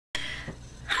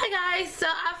guys, so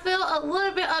I feel a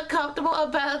little bit uncomfortable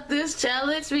about this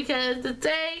challenge because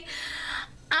today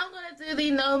I'm going to do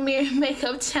the no mirror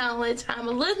makeup challenge. I'm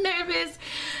a little nervous,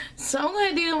 so I'm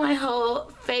going to do my whole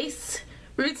face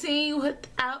routine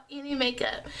without any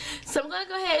makeup. So I'm going to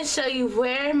go ahead and show you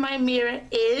where my mirror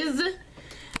is,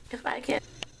 if I can.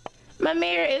 My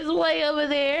mirror is way over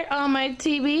there on my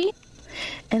TV,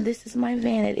 and this is my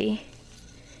vanity.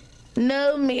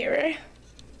 No mirror.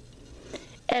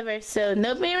 Ever. So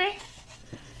no mirror,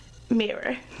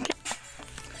 mirror.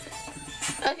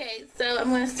 Okay, so I'm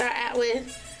going to start out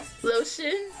with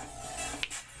lotion.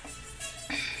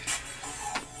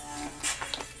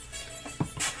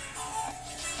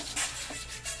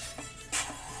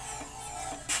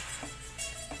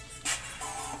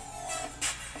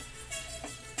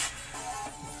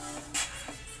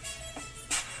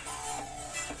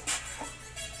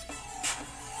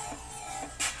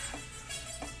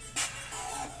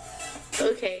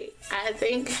 Okay, I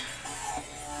think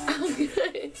I'm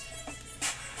good.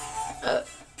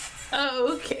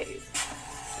 Okay.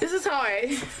 This is hard.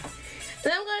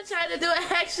 Then I'm going to try to do an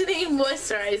acne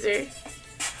moisturizer.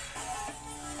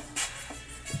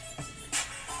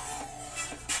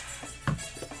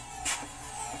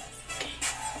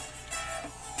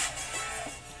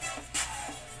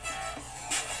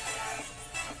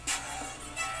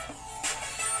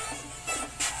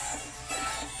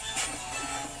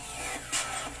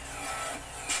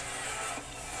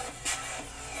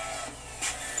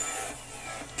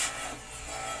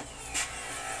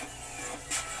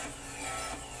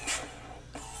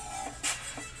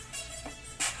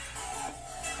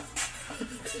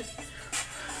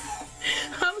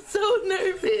 I'm so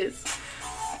nervous.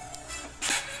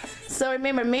 So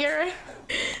remember, mirror,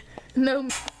 no.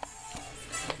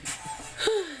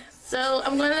 So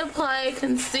I'm going to apply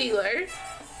concealer.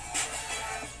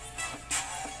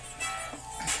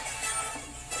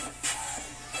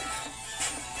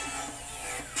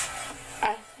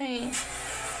 I think.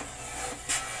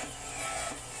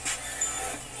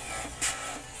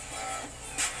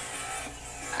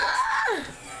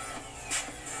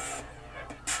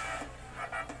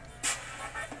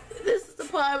 This is the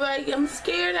part where I'm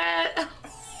scared at.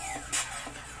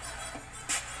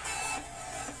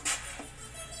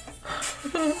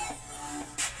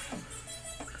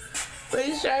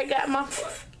 Pretty sure I got my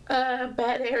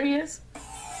bad areas.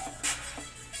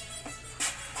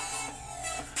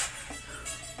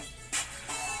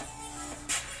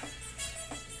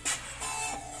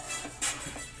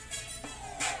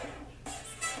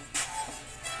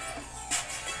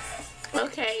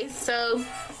 Okay, so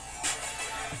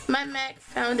my MAC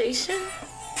foundation.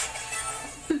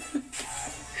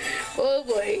 Oh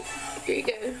boy, here you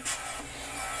go.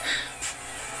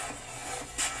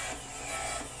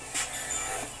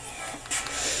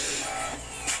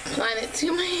 Applying it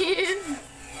to my hand.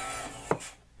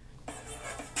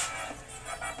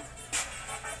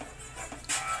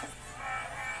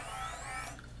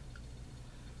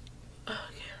 Okay.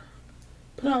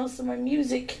 Put on some more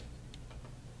music.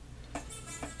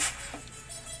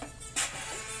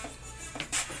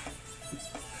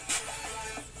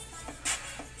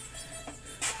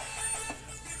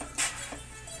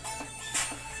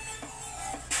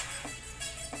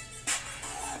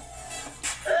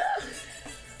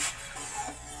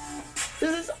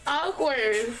 This is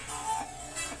awkward.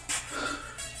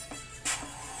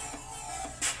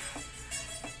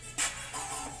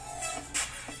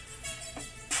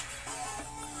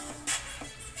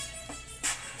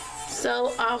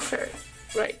 So awkward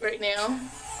right now.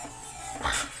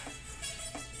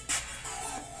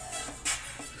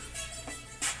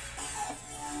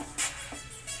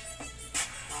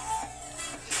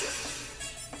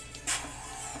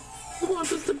 I want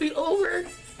this to be over.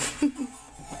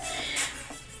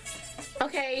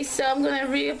 Okay, so I'm going to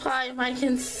reapply my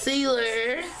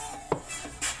concealer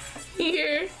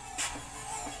here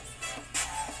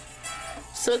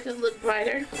so it can look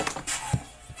brighter.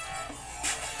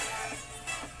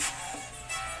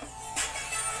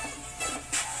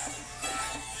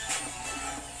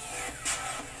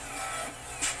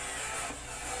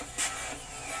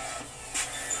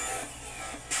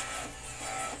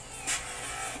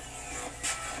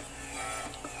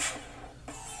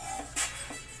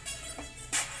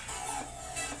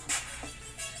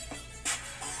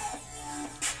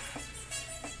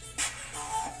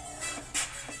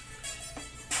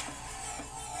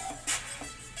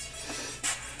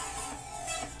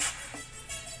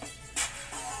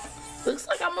 Looks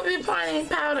like I'm gonna be applying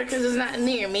powder because it's not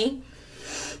near me.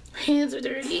 Hands are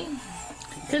dirty.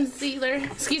 Concealer,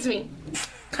 excuse me,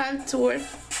 contour.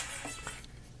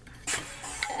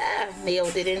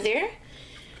 Nailed it in there.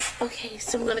 Okay,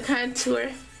 so I'm gonna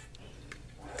contour.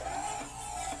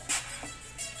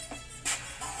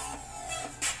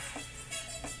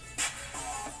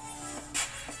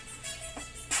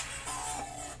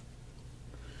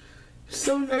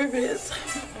 So nervous.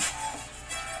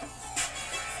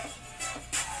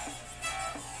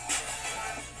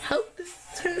 Hope this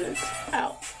turns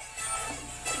out.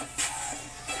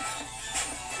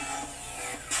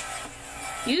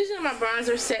 Usually my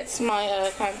bronzer sets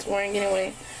my contouring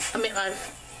anyway. I mean my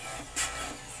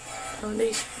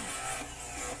foundation.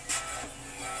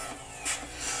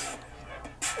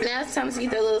 Now it's time to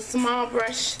get the little small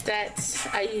brush that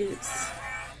I use.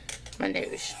 My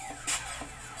nose.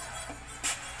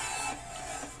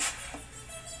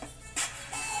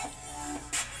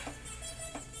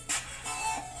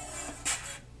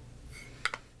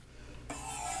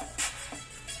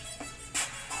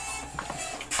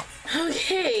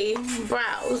 Okay,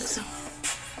 brows.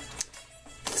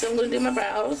 So I'm gonna do my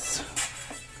brows.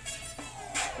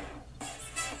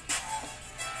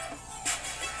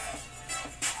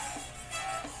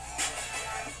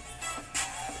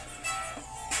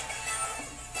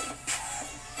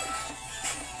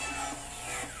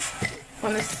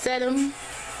 I'm gonna set them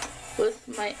with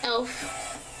my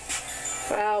e.l.f.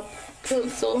 brow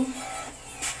pencil.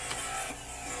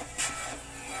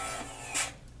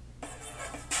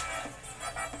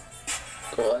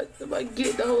 God, if I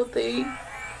get the whole thing.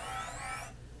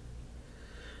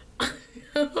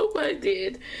 I hope I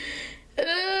did.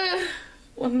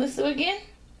 Want to do again?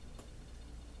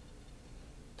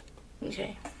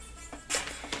 Okay.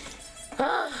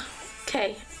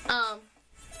 Okay. I'm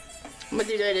gonna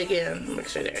do that again. Make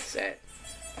sure they're set.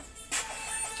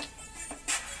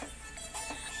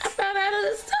 I found out of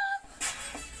this stuff.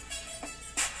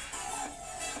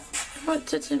 I'm not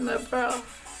touching my brow.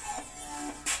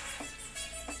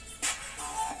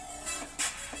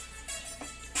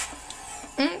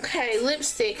 Okay,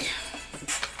 lipstick.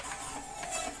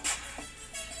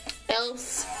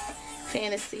 Else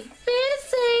Fantasy.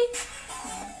 Fantasy.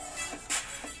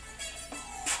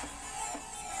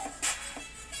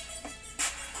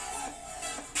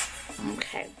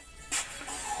 Okay.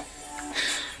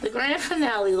 The grand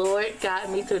finale, Lord,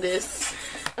 got me through this.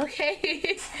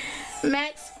 Okay.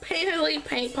 Max Painterly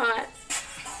Paint Pot.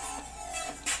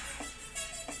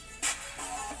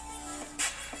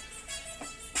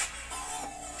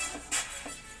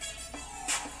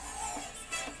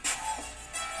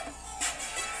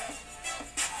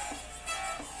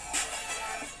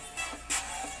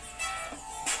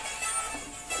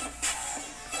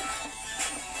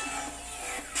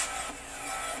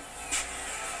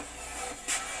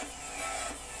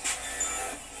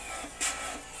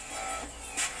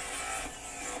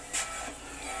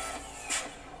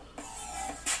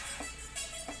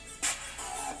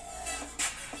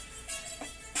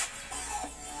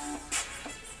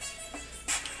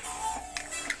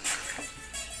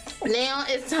 Now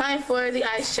it's time for the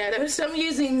eyeshadow. So I'm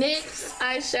using NYX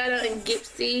eyeshadow and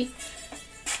Gypsy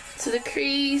to the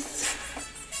crease.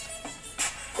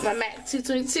 My MAC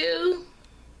 222.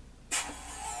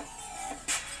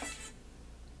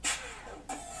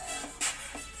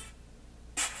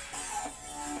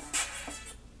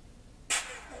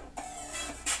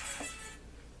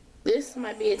 This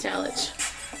might be a challenge.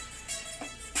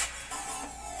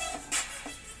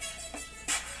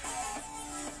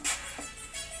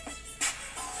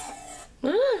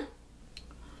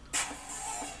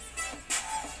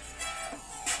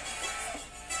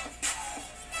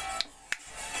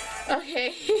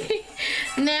 Okay,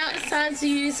 now it's time to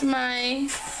use my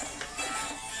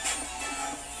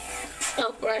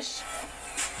brush.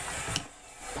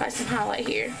 Apply some highlight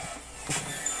here.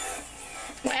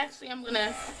 Well, actually, I'm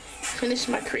gonna finish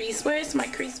my crease. Where's my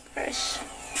crease brush?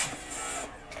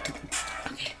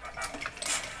 Okay.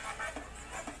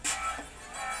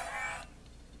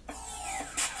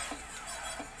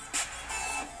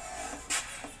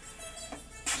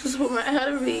 Just put my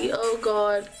outer. Oh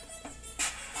God.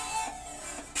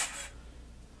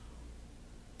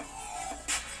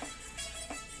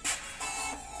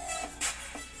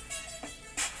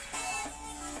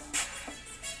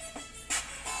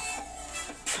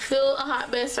 Feel a hot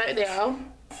mess right now.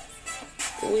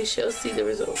 We shall see the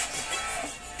results.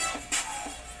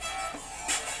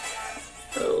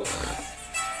 Oh.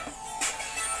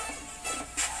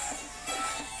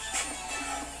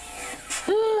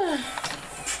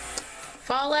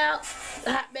 Fallout,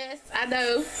 hot mess, I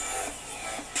know.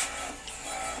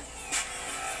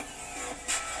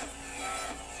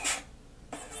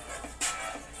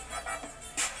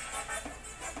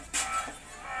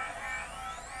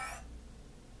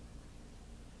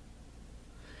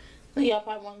 Y'all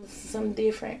probably want to listen to something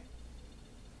different.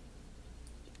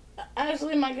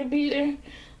 Actually, my computer.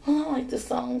 Oh, I like this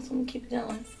song, so I'm gonna keep it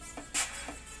going.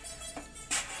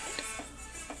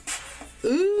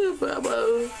 Ooh,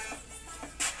 bravo.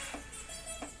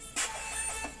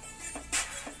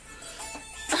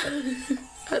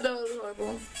 I know it's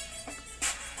horrible.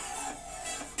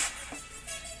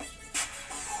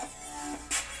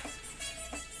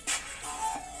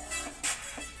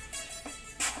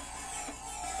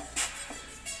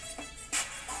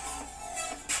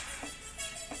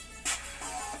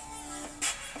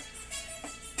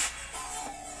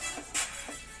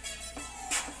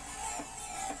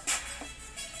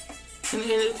 And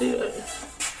hand it to you.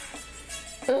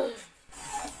 Ugh.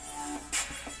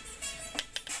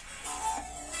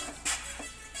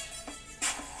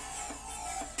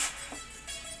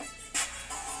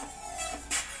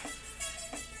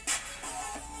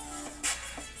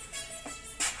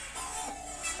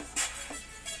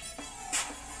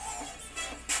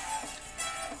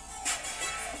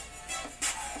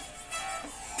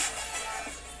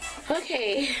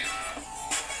 Okay.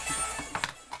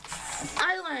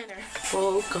 Eyeliner.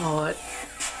 Oh God.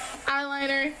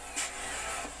 Eyeliner.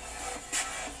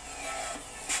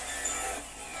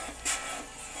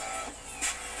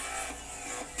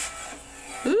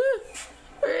 Ooh,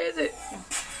 where is it?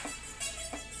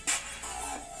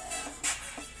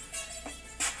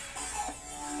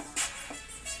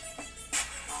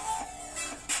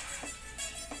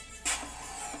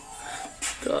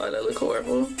 God, that look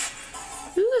horrible.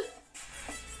 Ooh.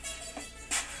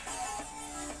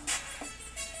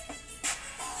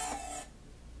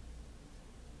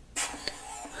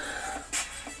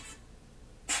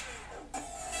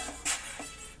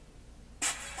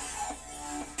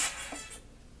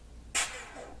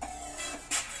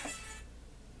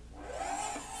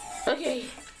 Okay,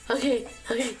 okay,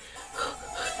 okay,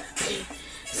 okay.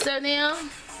 So now,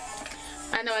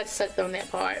 I know I sucked on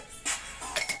that part.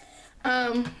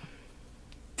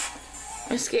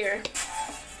 Mascara.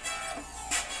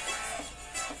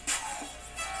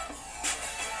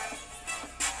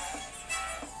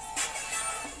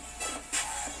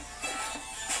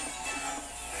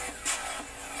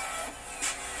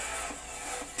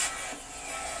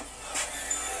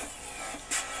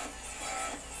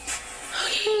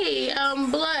 Okay,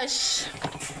 blush.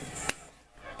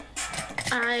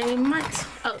 I might,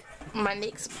 oh, my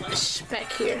NYX blush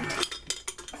back here.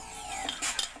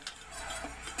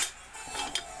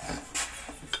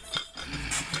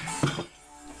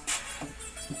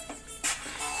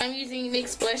 I'm using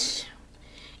NYX blush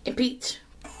in peach.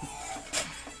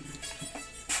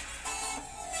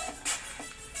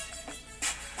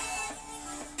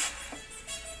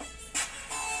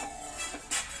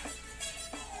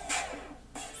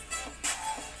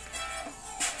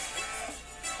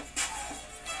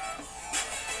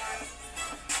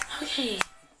 Okay.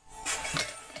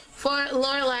 For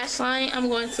lower lash line, I'm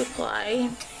going to apply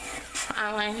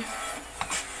eyeliner.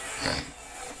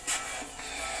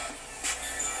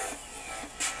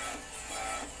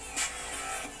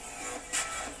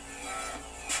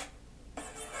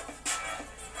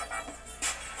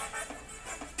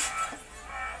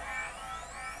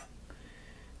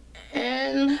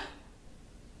 And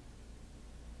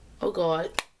oh God,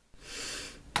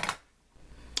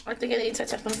 I think I need to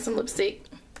touch up on some lipstick.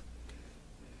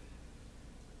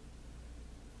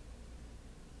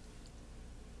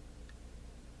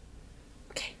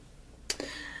 Okay,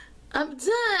 I'm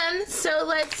done. So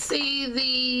let's see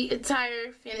the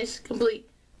entire finished complete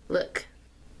look.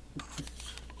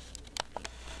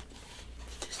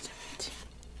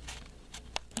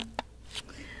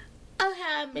 Oh,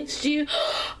 how I mixed you.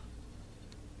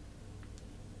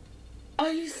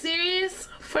 Are you serious?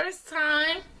 First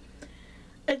time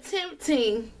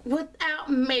attempting without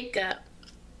makeup.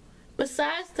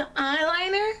 Besides the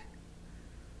eyeliner?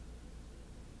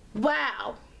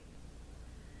 Wow.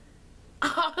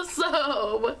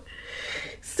 Awesome.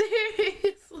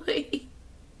 Seriously.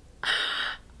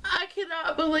 I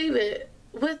cannot believe it.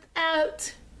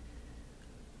 Without...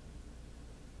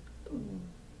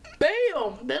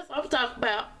 Bam! That's what I'm talking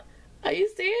about. Are you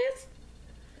serious?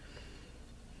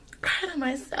 Proud of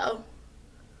myself.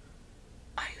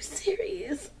 Are you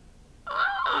serious?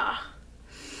 Ah!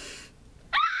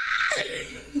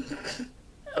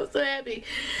 I'm so happy.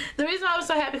 The reason I was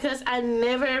so happy because I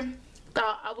never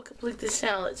thought I would complete this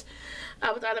challenge.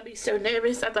 I thought I'd be so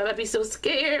nervous. I thought I'd be so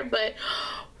scared, but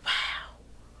wow.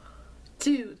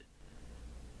 Dude.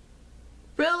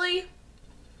 Really?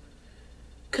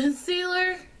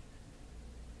 Concealer?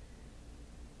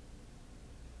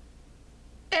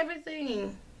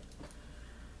 Everything.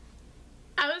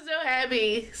 I was so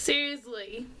happy.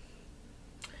 Seriously.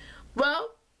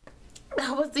 Well,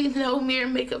 that was the no mirror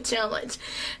makeup challenge.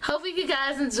 Hopefully you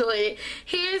guys enjoyed it.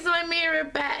 Here's my mirror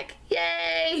back.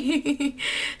 Yay!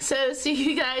 So see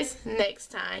you guys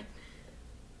next time.